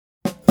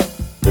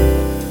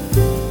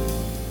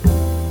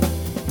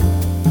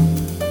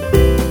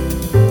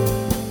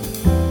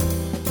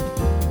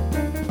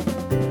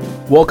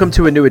Welcome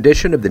to a new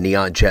edition of the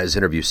Neon Jazz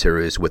Interview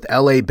Series with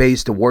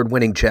LA-based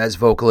award-winning jazz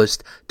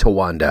vocalist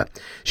Tawanda.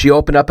 She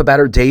opened up about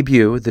her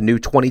debut, the new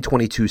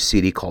 2022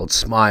 CD called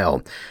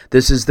Smile.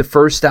 This is the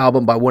first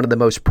album by one of the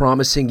most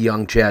promising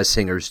young jazz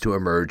singers to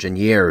emerge in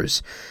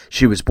years.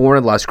 She was born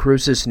in Las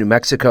Cruces, New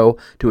Mexico,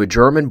 to a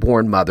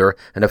German-born mother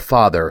and a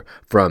father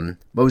from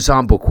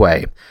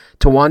Mozambique.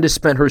 Tawanda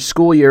spent her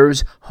school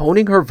years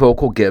honing her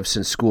vocal gifts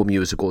in school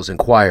musicals and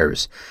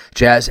choirs.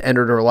 Jazz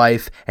entered her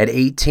life at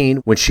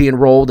 18 when she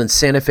enrolled in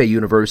Santa Fe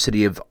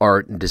University of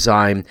Art and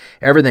Design.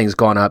 Everything's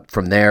gone up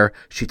from there.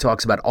 She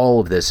talks about all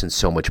of this and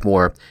so much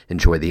more.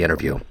 Enjoy the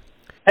interview.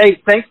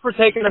 Hey, thanks for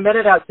taking a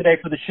minute out today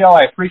for the show.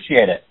 I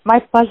appreciate it.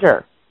 My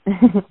pleasure.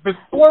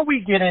 Before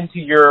we get into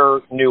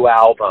your new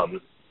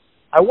album,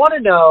 I want to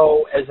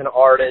know, as an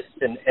artist,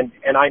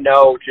 and I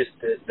know just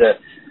the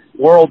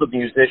world of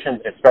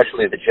musicians,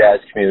 especially the jazz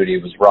community,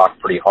 was rocked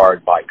pretty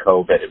hard by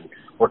COVID, and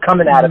we're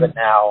coming out of it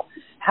now.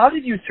 How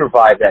did you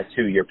survive that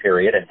 2-year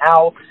period, and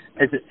how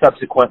has it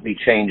subsequently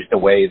changed the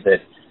way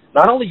that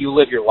not only you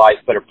live your life,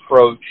 but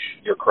approach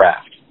your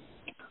craft?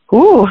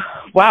 Ooh,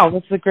 wow,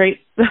 that's a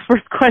great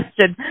first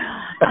question.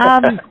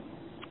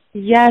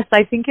 Yes,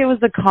 I think it was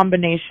a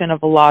combination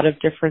of a lot of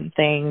different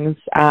things.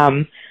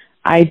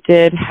 I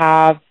did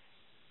have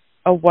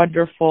a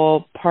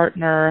wonderful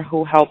partner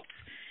who helped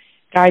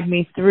guide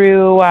me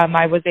through.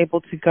 I was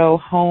able to go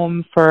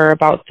home for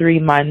about 3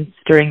 months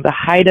during the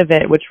height of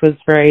it, which was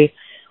very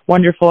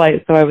wonderful.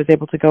 So I was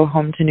able to go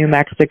home to New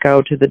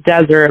Mexico, to the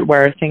desert,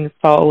 where things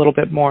felt a little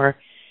bit more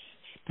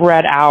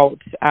spread out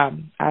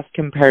as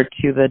compared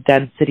to the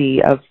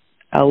density of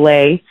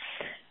LA,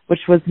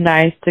 which was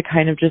nice to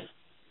kind of just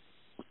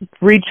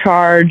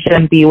recharge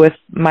and be with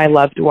my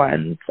loved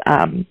ones.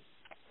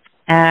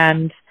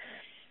 And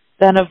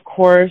then, of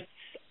course,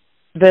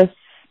 this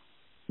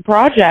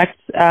project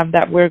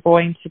that we're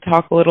going to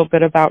talk a little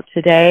bit about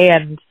today,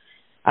 and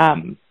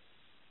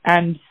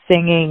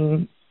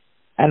singing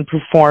and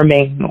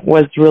performing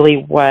was really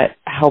what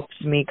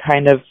helped me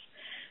kind of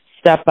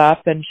step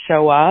up and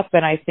show up.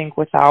 And I think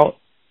without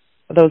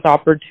those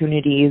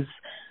opportunities,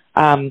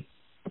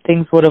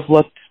 things would have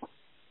looked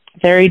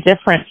very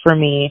different for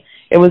me.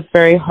 It was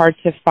very hard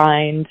to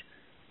find,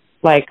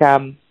 like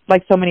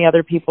so many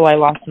other people, I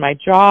lost my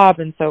job,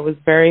 and so it was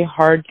very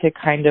hard to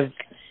kind of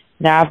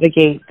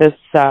navigate this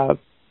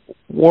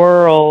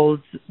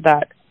world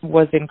that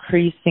was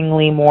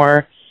increasingly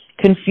more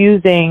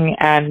confusing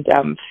and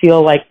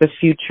feel like the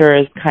future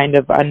is kind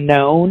of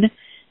unknown.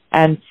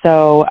 And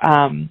so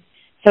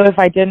if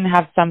I didn't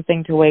have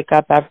something to wake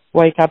up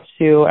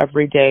to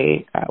every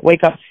day,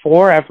 wake up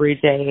for every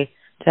day,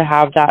 to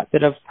have that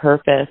bit of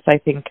purpose, I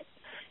think,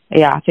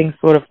 things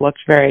would have looked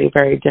very,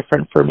 very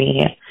different for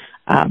me.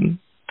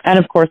 And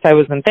of course, I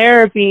was in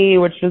therapy,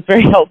 which was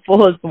very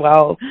helpful as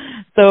well.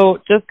 So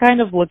just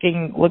kind of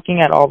looking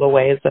at all the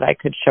ways that I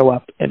could show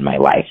up in my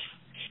life.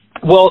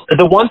 Well,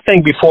 the one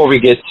thing before we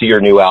get to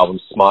your new album,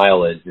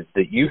 Smile, is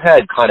that you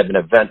had kind of an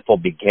eventful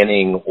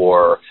beginning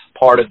or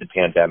part of the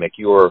pandemic.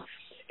 You were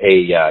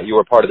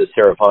part of the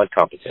Sarah Vaughan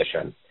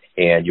competition,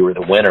 and you were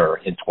the winner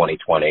in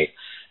 2020.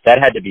 That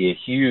had to be a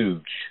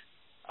huge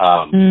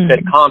bit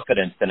of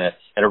confidence and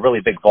a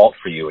really big vault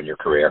for you in your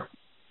career.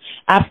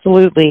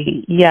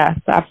 Absolutely. Yes,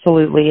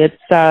 absolutely.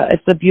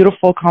 It's a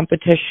beautiful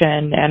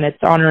competition, and it's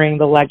honoring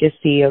the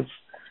legacy of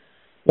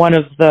one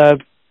of the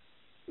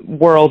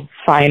world's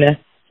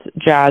finest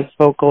jazz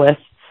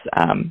vocalists.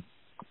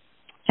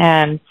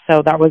 And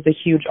so that was a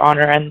huge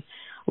honor. And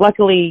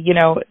luckily,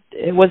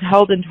 it was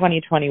held in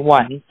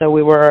 2021. So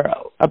we were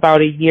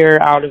about a year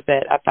out of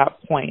it at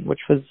that point,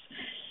 which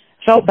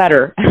felt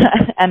better.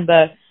 And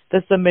the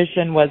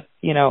submission was,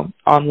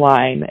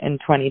 online in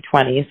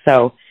 2020.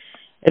 So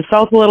it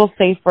felt a little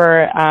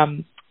safer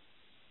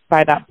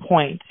by that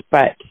point,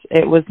 but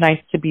it was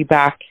nice to be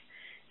back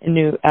in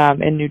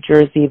New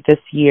Jersey this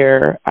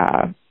year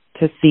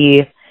to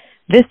see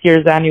this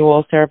year's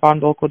annual Sarah Vaughan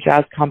Vocal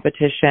Jazz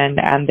Competition,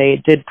 and they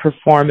did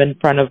perform in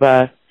front of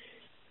a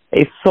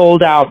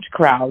sold-out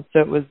crowd,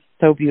 so it was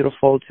so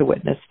beautiful to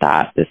witness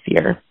that this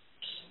year.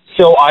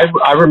 So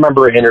I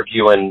remember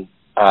interviewing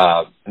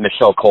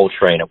Michelle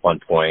Coltrane at one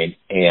point,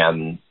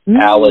 and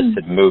Alice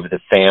had moved the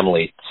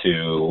family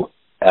to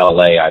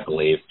LA, I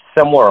believe,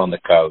 somewhere on the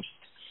coast,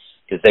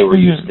 because they were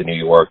used to New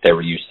York. They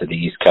were used to the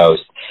East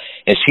Coast.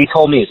 And she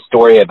told me a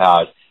story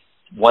about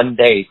one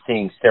day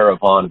seeing Sarah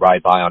Vaughan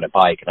ride by on a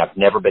bike, and I've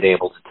never been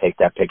able to take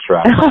that picture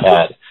out of my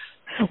head.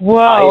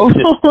 Whoa.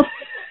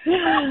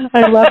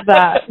 I love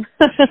that.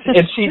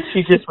 And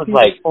she just was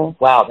like,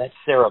 wow, that's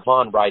Sarah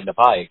Vaughan riding a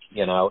bike,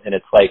 and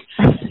it's like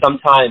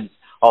sometimes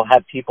I'll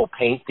have people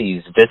paint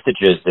these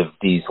vestiges of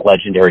these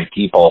legendary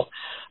people,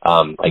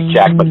 like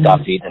Jack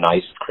McDuff eating an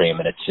ice cream,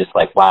 and it's just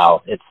like,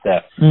 wow, it's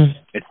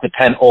the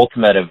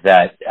penultimate of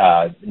that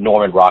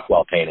Norman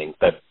Rockwell painting.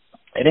 But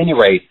at any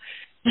rate,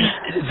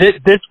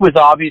 this was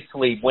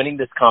obviously, winning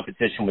this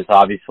competition was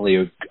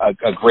obviously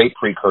a great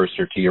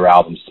precursor to your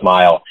album,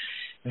 Smile.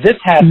 This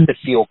has to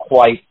feel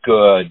quite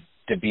good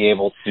to be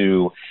able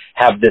to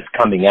have this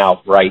coming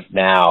out right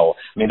now.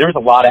 I mean, there's a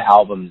lot of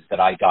albums that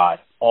I got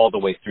all the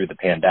way through the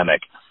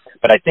pandemic,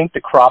 but I think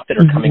the crop that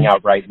are coming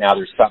out right now,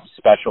 there's something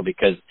special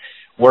because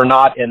we're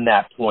not in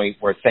that point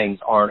where things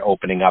aren't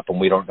opening up and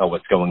we don't know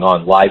what's going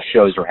on. Live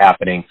shows are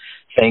happening.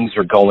 Things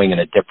are going in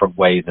a different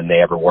way than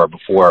they ever were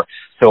before.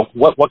 So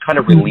what kind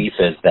of relief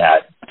is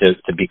that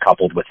to be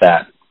coupled with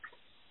that?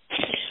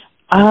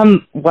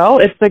 Well,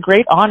 it's a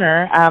great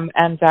honor.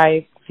 And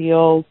I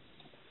feel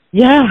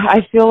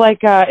like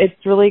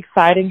it's really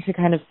exciting to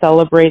kind of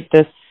celebrate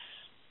this,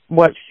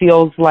 what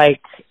feels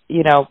like,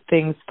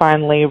 things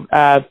finally,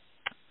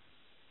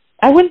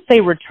 I wouldn't say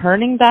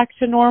returning back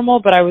to normal,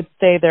 but I would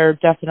say they're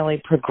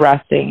definitely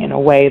progressing in a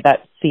way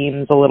that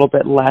seems a little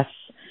bit less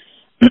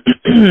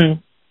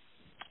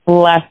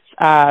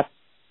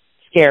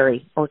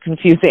scary or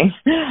confusing.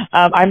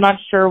 I'm not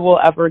sure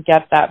we'll ever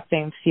get that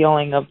same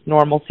feeling of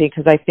normalcy,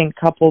 because I think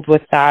coupled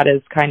with that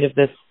is kind of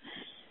this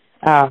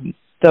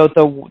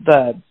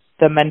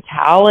the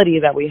mentality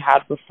that we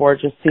had before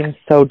just seems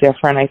so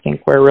different. I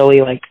think we're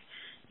really like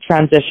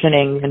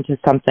transitioning into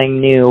something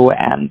new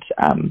and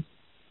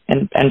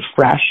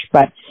fresh.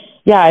 But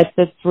yeah,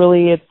 it's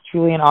truly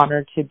an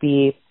honor to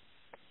be,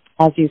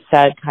 as you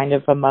said, kind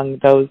of among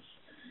those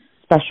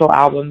special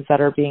albums that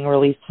are being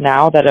released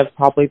now that have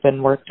probably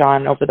been worked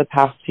on over the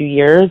past few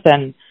years.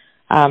 And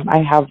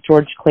I have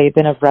George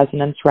Claben of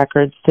Resonance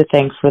Records to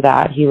thank for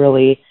that. He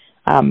really,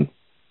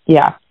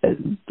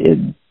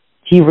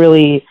 he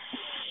really,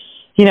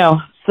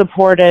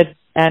 supported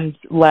and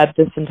led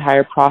this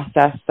entire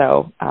process.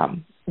 So,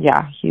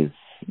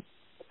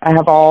 I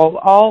have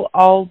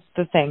all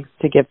the thanks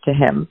to give to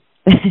him.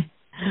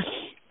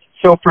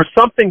 So for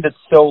something that's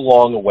so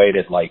long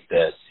awaited like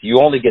this, you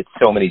only get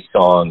so many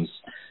songs,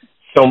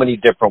 so many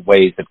different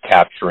ways of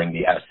capturing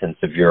the essence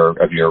of your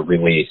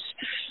release.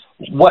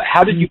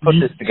 How did you put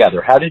this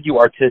together? How did you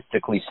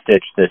artistically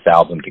stitch this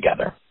album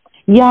together?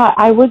 Yeah,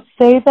 I would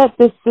say that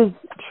this is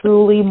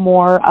truly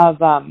more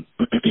of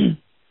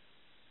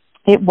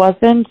it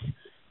wasn't.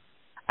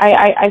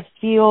 I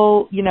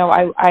feel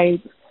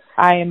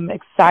I am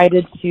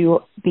excited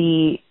to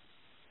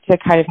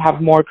kind of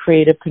have more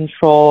creative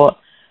control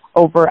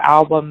over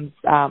albums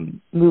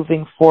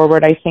moving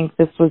forward. I think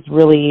this was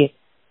really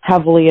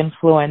heavily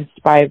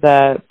influenced by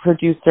the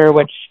producer,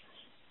 which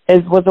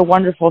was a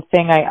wonderful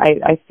thing.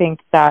 I think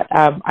that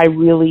I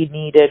really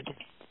needed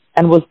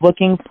and was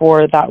looking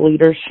for that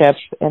leadership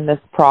in this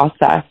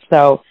process.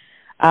 So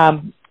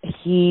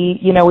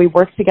we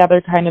worked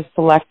together kind of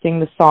selecting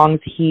the songs.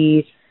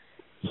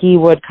 He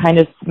would kind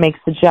of make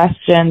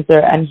suggestions,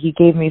 and he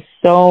gave me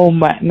so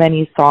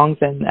many songs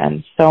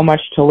and so much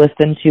to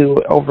listen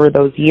to over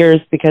those years,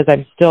 because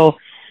I'm still,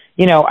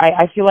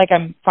 I feel like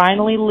I'm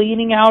finally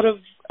leaning out of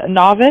a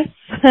novice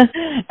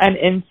and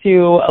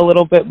into a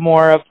little bit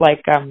more of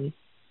like, okay,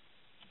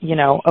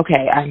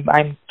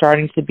 I'm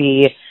starting to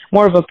be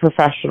more of a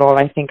professional, and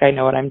I think I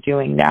know what I'm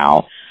doing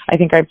now. I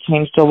think I've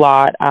changed a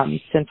lot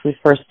since we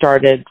first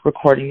started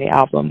recording the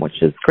album,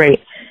 which is great.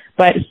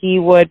 But he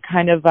would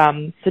kind of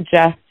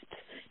suggest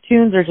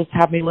tunes or just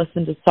have me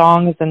listen to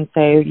songs and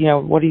say,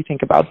 what do you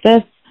think about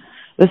this?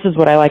 This is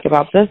what I like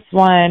about this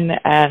one.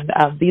 And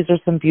these are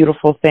some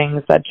beautiful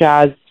things that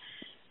jazz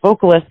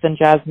vocalists and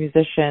jazz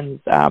musicians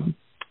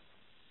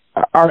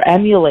are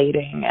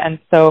emulating. And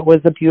so it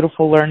was a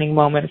beautiful learning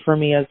moment for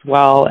me as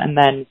well. And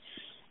then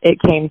it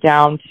came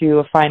down to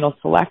a final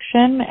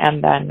selection.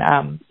 And then,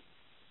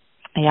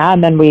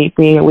 and then we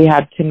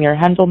had Tamir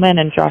Hendelman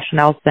and Josh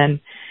Nelson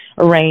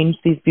arrange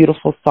these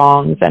beautiful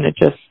songs, and it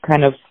just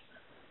kind of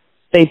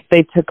they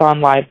took on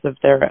lives of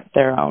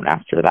their own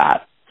after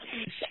that.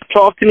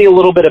 Talk to me a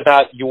little bit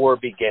about your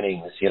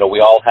beginnings. We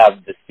all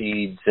have the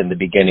seeds in the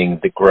beginning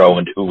that grow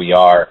into who we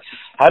are.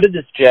 How did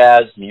this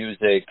jazz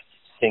music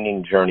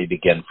singing journey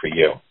begin for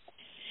you?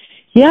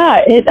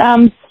 Yeah, it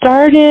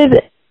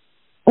started.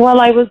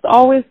 Well, I was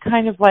always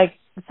kind of like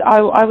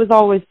I was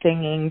always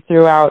singing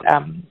throughout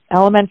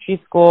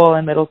elementary school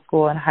and middle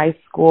school and high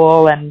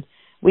school, and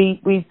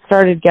we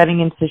started getting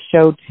into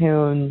show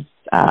tunes,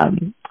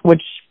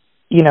 which,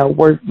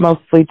 were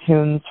mostly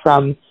tunes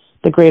from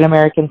the Great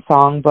American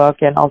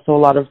Songbook, and also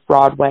a lot of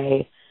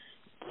Broadway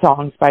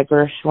songs by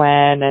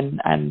Gershwin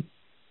and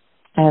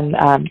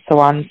so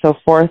on and so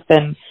forth.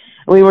 And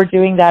we were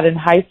doing that in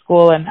high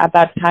school, and at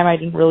that time I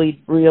didn't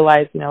really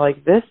realize,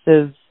 this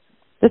is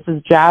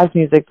jazz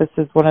music. This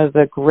is one of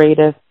the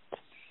greatest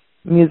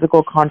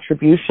musical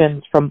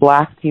contributions from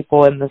Black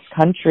people in this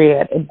country.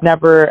 It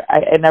never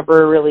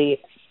really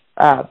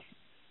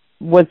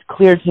was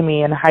clear to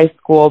me in high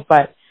school,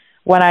 but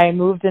when I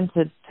moved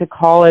into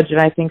college,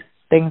 and I think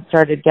things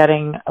started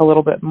getting a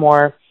little bit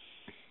more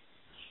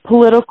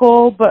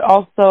political, but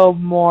also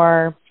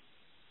more,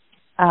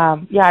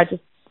 I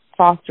just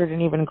fostered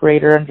an even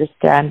greater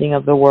understanding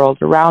of the world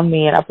around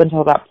me. And up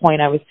until that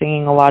point, I was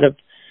singing a lot of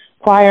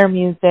choir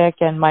music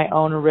and my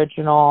own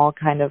original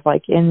kind of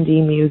like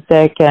indie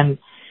music, and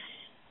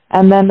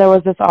then there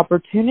was this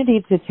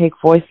opportunity to take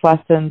voice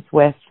lessons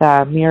with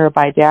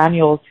Mirabai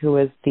Daniels, who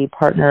is the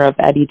partner of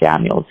Eddie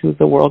Daniels, who's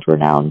a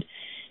world-renowned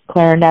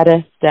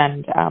clarinetist,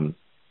 and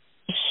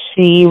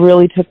she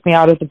really took me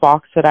out of the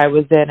box that I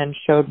was in and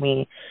showed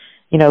me,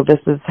 this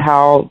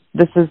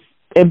is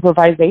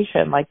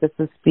improvisation. Like, this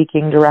is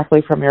speaking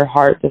directly from your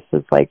heart. This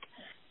is like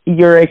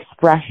your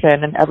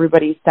expression, and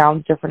everybody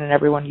sounds different and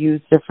everyone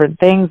uses different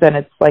things. And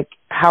it's like,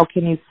 how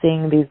can you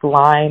sing these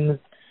lines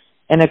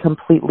in a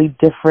completely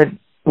different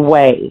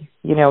way?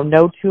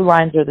 No two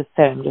lines are the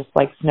same, just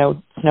like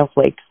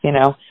snowflakes,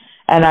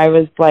 And I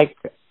was like,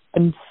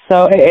 and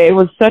so it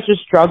was such a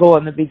struggle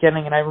in the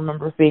beginning, and I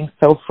remember being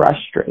so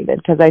frustrated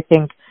because I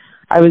think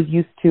I was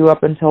used to,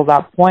 up until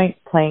that point,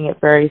 playing it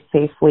very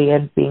safely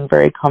and being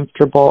very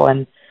comfortable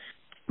and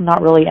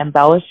not really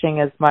embellishing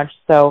as much.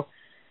 So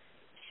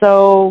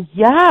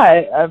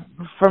yeah,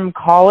 from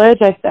college,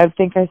 I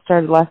think I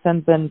started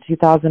lessons in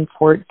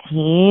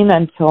 2014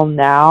 until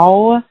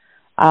now.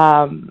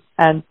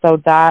 And so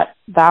that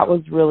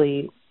was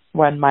really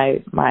when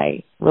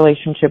my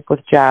relationship with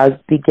jazz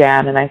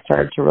began, and I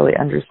started to really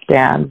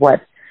understand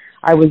what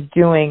I was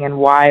doing and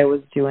why I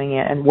was doing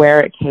it and where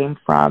it came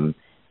from.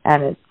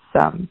 And it's,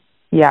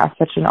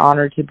 such an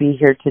honor to be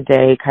here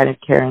today, kind of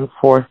carrying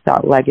forth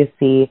that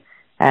legacy,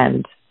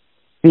 and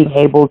being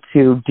able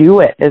to do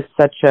it is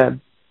such a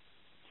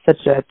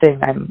thing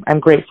I'm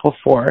grateful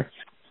for.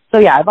 So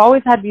yeah, I've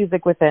always had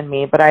music within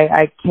me, but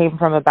I came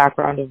from a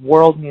background of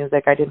world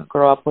music. I didn't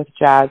grow up with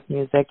jazz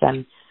music,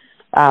 and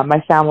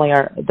my family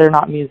they're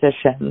not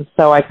musicians.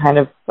 So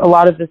a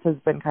lot of this has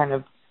been kind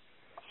of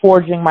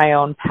forging my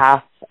own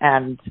path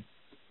and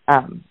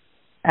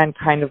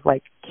kind of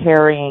like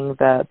carrying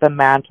the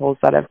mantles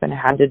that have been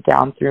handed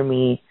down through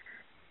me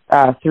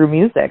through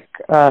music,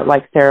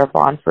 like Sarah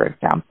Vaughan, for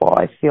example.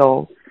 I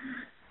feel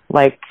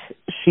like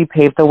she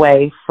paved the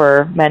way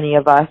for many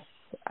of us,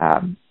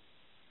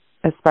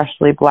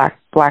 especially black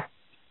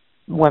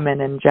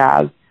women in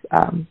jazz,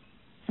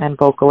 and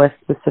vocalists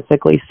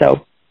specifically.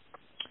 So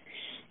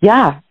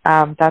yeah,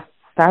 that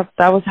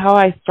was how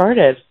I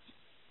started.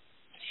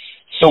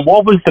 So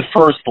what was the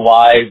first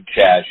live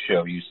jazz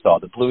show you saw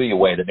that blew you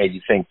away, that made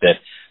you think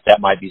that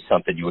might be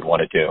something you would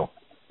want to do?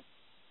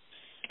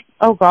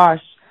 Oh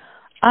gosh.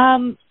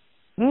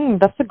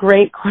 That's a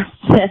great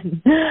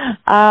question.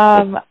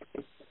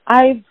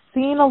 I've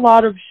seen a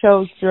lot of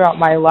shows throughout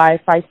my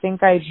life. I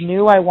think I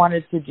knew I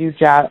wanted to do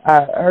jazz,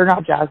 or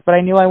not jazz, but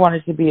I knew I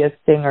wanted to be a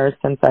singer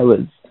since I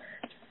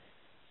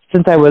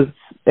was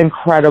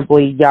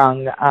incredibly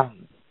young.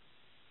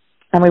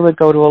 And we would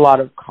go to a lot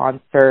of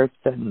concerts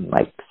and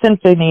like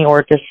symphony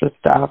orchestra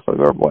stuff,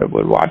 or we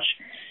would watch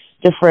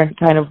different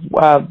kind of,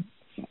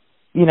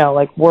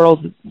 like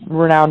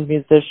world-renowned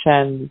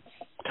musicians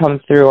come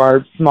through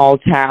our small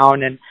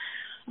town, and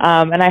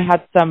I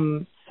had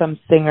some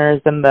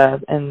singers in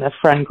the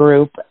friend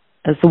group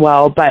as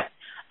well. But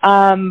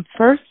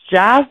first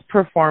jazz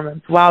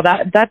performance, wow,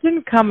 that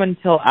didn't come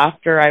until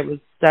after I was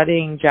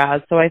studying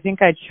jazz. So I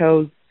think I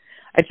chose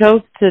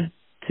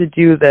to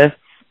do this.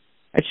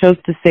 I chose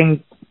to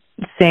sing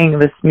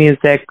this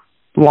music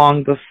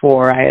long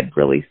before I had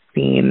really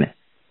seen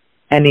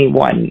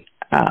anyone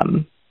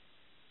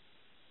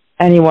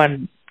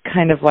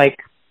kind of like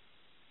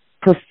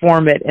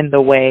perform it in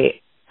the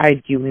way I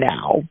do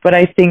now. But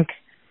I think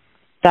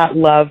that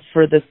love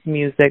for this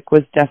music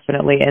was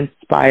definitely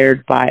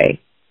inspired by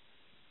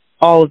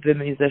all of the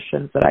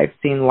musicians that I've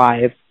seen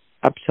live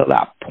up till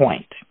that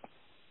point,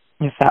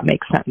 if that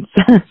makes sense.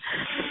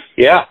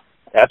 Yeah,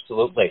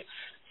 absolutely.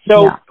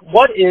 So yeah.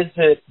 What is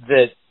it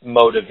that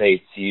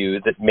motivates you,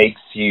 that makes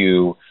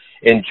you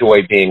enjoy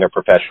being a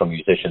professional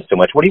musician so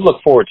much? What do you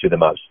look forward to the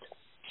most?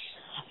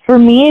 For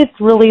me, it's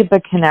really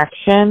the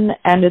connection,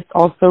 and it's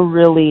also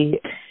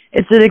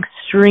it's an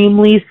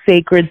extremely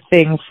sacred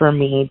thing for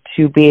me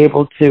to be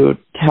able to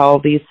tell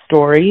these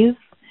stories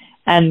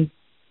and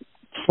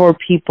for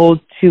people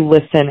to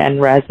listen and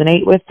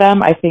resonate with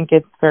them. I think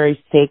it's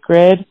very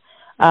sacred.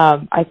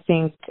 I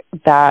think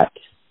that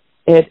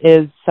it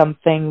is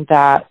something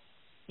that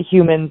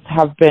humans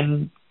have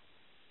been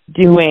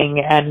doing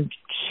and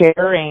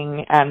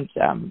sharing and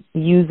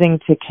using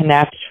to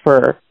connect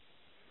for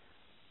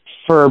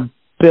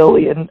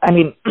billions. I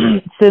mean,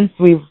 since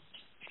we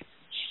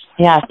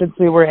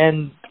were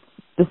in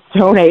the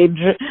Stone Age,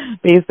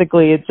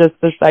 basically, it's just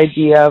this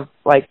idea of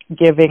like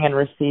giving and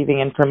receiving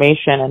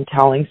information and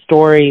telling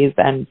stories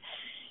and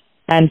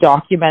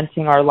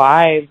documenting our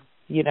lives,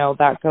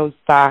 that goes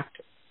back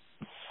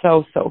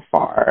so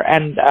far.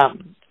 And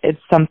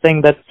it's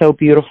something that's so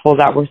beautiful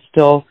that we're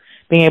still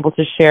being able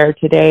to share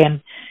today.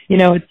 And,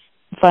 it's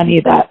funny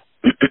that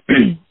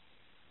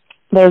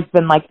there's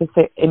been like this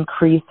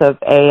increase of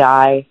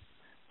AI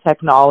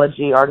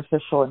technology,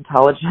 artificial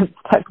intelligence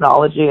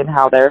technology, and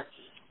how they're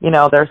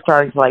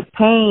starting to like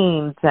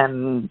paint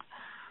and,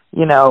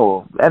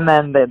 and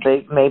then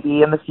they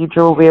maybe in the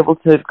future will be able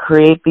to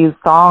create these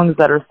songs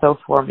that are so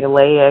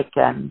formulaic,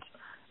 and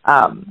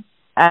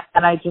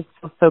I just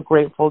feel so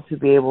grateful to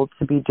be able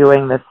to be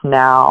doing this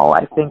now.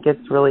 I think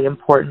it's really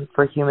important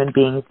for human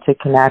beings to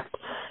connect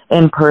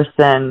in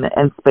person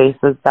in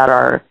spaces that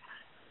are,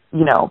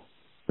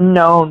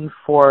 known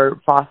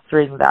for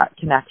fostering that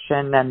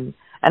connection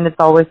and it's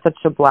always such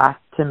a blast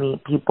to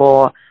meet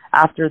people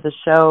after the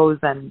shows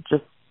and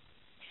just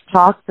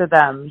talk to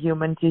them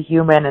human to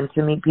human, and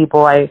to meet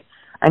people I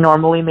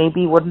normally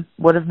maybe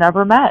would have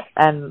never met.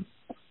 And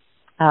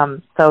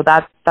so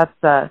that's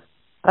the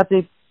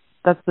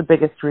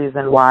biggest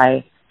reason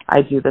why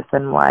I do this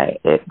and why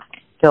it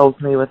fills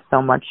me with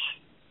so much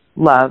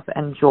love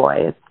and joy.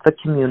 It's the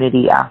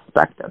community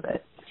aspect of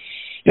it.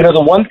 You know,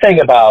 the one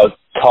thing about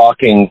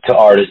talking to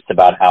artists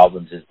about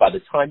albums is by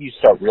the time you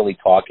start really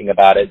talking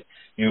about it,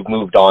 you've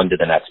moved on to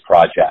the next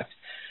project.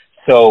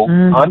 So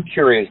I'm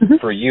curious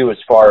for you, as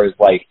far as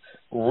like,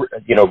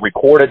 you know,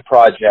 recorded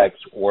projects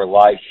or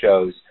live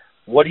shows,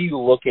 what are you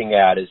looking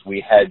at as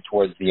we head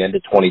towards the end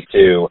of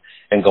 22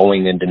 and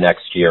going into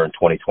next year in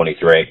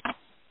 2023?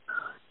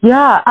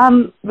 Yeah,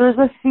 there's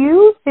a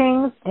few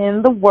things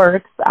in the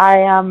works.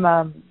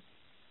 I'll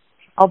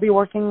be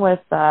working with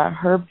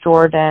Herb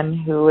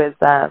Jordan, who is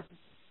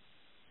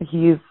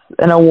he's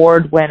an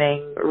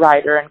award-winning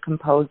writer and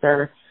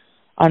composer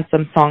on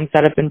some songs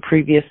that have been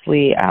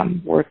previously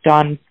worked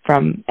on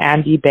from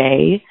Andy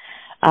Bay.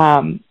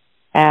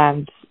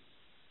 And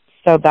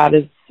so that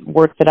is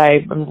work that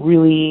I'm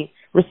really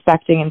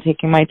respecting and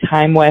taking my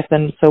time with.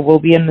 And so we'll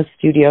be in the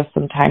studio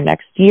sometime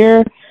next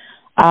year.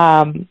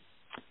 And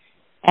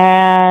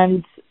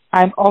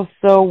I'm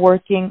also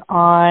working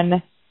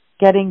on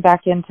getting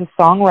back into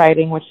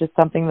songwriting, which is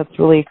something that's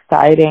really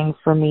exciting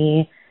for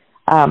me.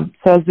 So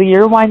as the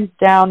year winds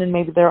down and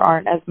maybe there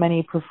aren't as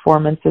many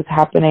performances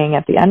happening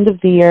at the end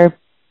of the year,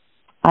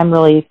 I'm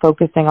really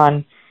focusing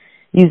on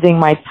using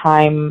my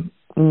time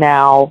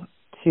now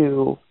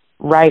to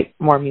write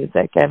more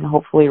music and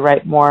hopefully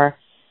write more.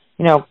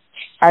 You know,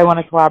 I want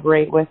to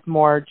collaborate with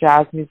more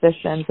jazz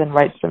musicians and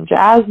write some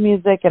jazz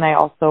music, and I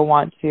also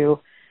want to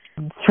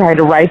try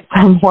to write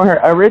some more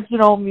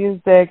original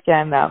music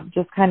and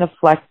just kind of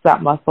flex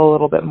that muscle a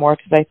little bit more,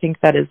 because I think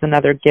that is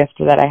another gift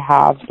that I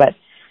have. But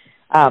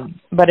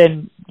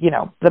in, you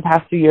know, the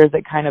past few years,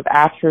 it kind of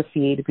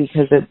atrophied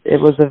because it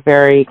was a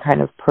very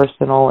kind of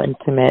personal,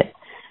 intimate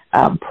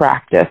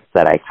practice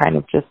that I kind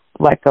of just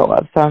let go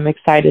of. So I'm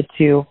excited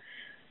to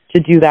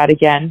do that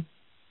again.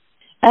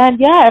 And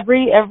yeah,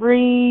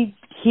 every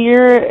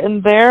here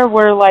and there,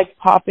 we're like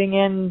popping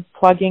in,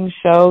 plugging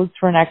shows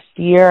for next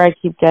year. I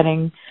keep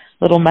getting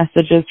little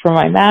messages from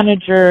my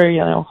manager, you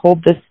know,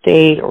 hold this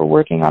date or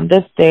working on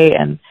this date,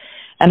 and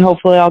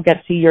hopefully I'll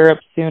get to Europe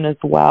soon as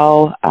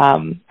well.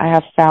 I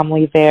have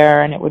family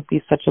there, and it would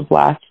be such a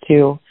blast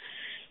to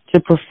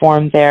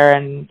perform there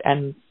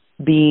and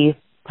be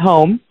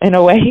home in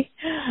a way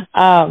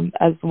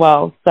as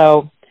well.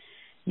 So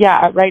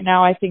yeah, right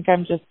now I think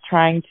I'm just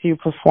trying to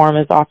perform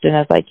as often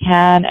as I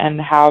can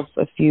and have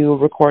a few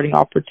recording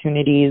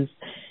opportunities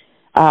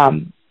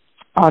on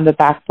the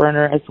back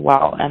burner as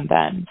well, and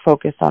then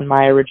focus on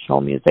my original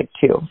music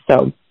too.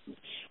 So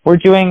we're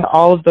doing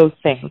all of those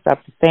things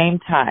at the same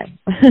time.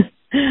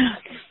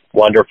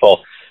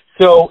 Wonderful.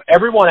 So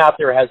everyone out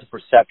there has a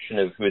perception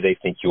of who they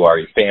think you are,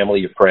 your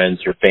family, your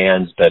friends, your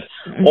fans, but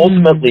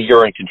ultimately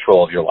you're in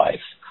control of your life.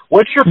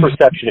 What's your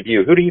perception of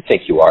you? Who do you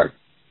think you are?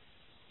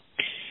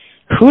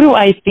 Who do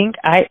I think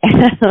I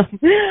am?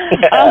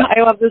 I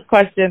love this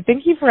question.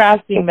 Thank you for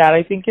asking that.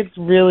 I think it's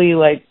really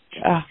like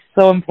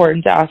so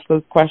important to ask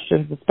those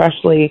questions,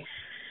 especially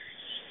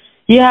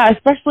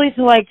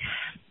to like,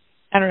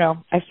 I don't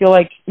know, I feel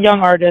like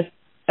young artists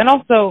and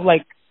also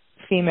like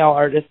female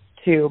artists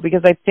too,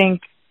 because I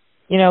think,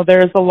 you know,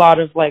 there's a lot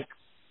of like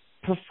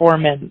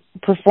performing,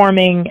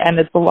 and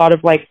it's a lot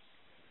of like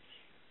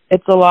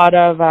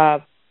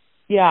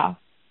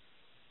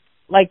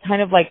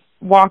kind of like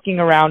walking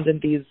around in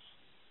these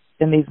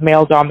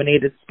male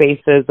dominated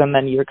spaces, and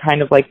then you're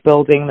kind of like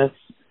building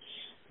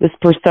this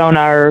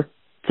persona or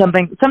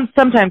something.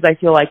 Sometimes I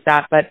feel like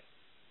that, but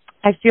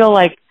I feel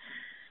like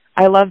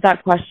I love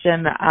that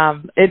question.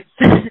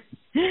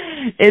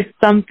 It's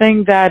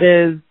something that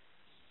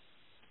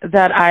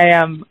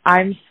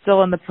I'm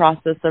still in the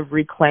process of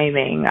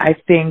reclaiming. I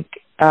think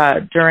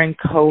during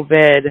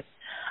COVID,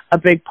 a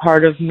big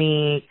part of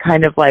me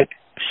kind of like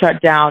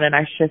shut down and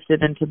I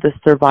shifted into the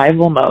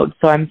survival mode.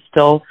 So I'm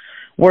still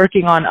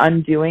working on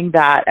undoing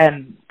that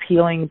and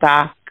peeling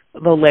back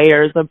the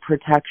layers of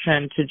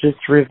protection to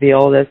just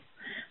reveal this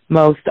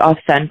most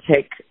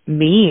authentic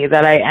me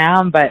that I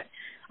am. But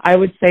I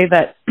would say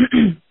that,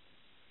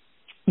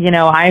 you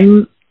know,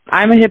 I'm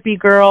a hippie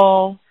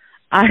girl.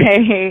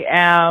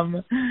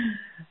 I'm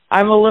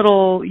a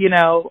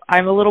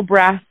little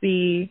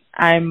brassy.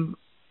 I'm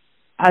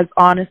as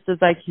honest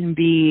as I can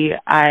be.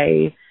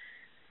 I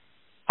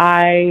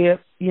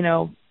you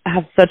know,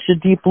 have such a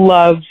deep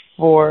love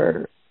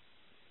for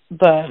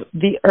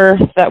the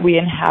earth that we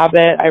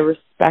inhabit. I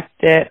respect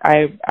it.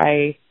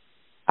 I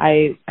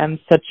am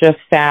such a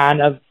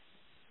fan of,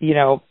 you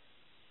know,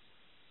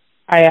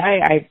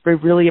 I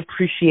really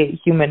appreciate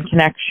human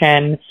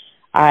connection.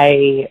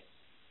 I'm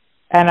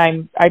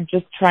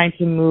just trying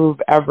to move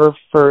ever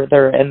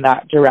further in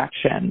that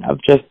direction of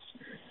just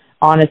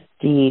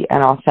honesty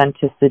and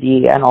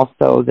authenticity, and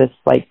also this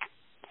like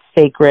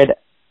sacred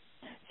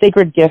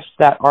gift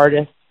that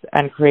artists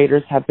and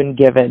creators have been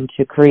given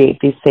to create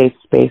these safe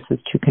spaces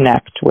to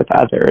connect with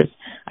others.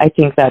 I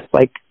think that's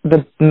like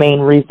the main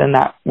reason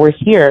that we're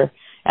here.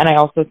 And I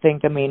also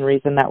think the main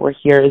reason that we're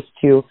here is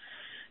to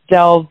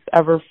delve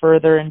ever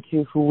further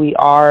into who we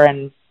are.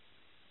 And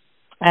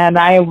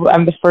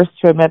I'm the first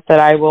to admit that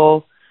I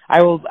will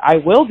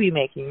be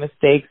making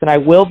mistakes, and I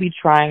will be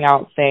trying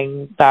out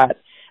things that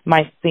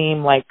might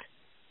seem like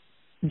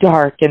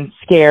dark and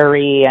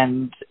scary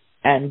and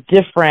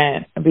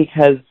different,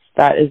 because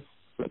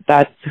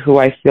that's who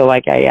I feel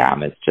like I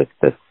am. It's just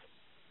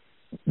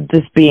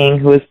this being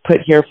who is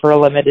put here for a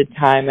limited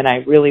time, and I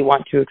really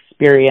want to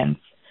experience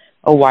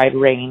a wide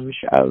range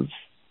of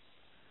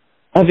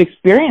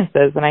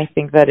experiences. And I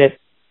think that it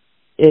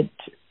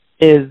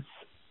is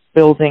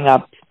building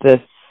up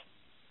this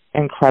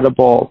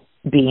incredible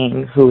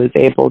being who is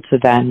able to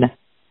then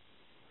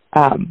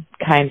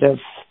kind of,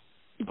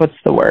 what's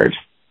the word,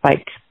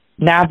 like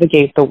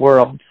navigate the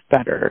world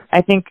better.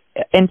 I think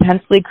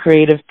intensely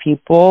creative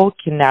people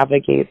can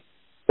navigate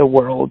the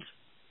world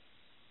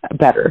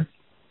better,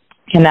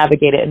 can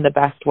navigate it in the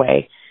best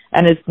way.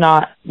 And it's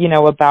not,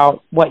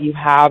 about what you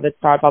have. It's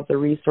not about the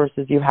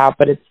resources you have,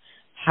 but it's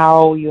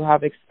how you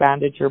have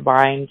expanded your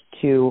mind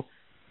to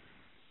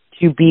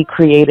be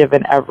creative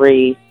in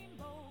every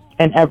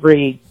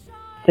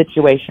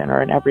situation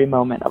or in every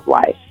moment of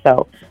life.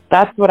 So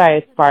that's what I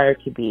aspire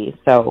to be.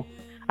 So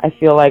I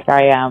feel like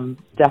I am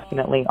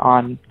definitely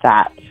on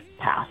that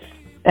path.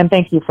 And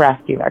thank you for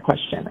asking that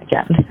question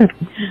again.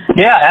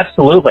 Yeah,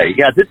 absolutely.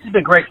 Yeah, this has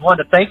been great.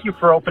 Tawanda, thank you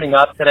for opening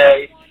up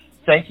today.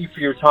 Thank you for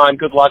your time.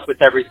 Good luck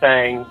with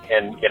everything.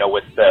 And,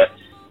 with the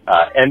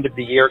end of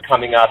the year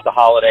coming up, the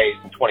holidays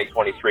in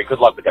 2023, good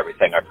luck with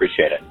everything. I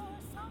appreciate it.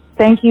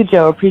 Thank you,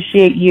 Joe.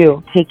 Appreciate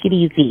you. Take it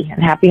easy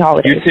and happy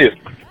holidays. You too.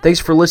 Thanks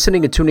for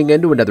listening and tuning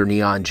in to another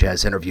Neon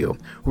Jazz interview, where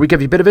we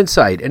give you a bit of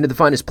insight into the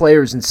finest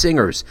players and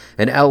singers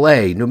in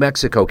L.A., New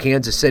Mexico,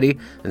 Kansas City,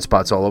 and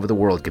spots all over the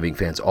world, giving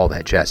fans all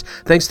that jazz.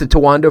 Thanks to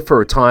Tawanda for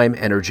her time,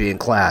 energy, and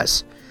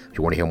class. If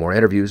you want to hear more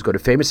interviews, go to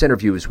Famous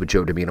Interviews with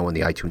Joe Dimino in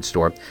the iTunes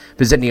Store.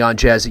 Visit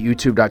neonjazz at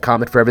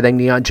youtube.com, and for everything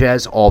Neon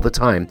Jazz all the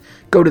time,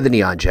 go to the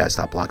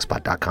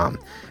neonjazz.blogspot.com.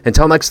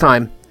 Until next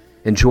time,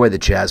 enjoy the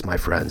jazz, my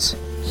friends.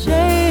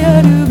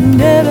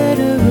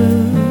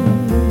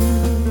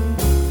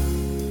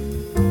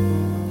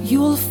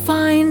 You'll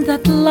find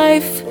that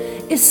life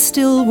is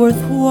still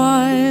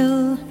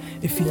worthwhile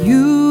if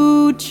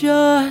you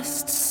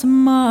just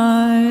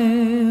smile.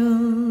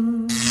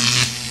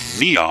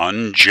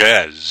 Neon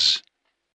Jazz.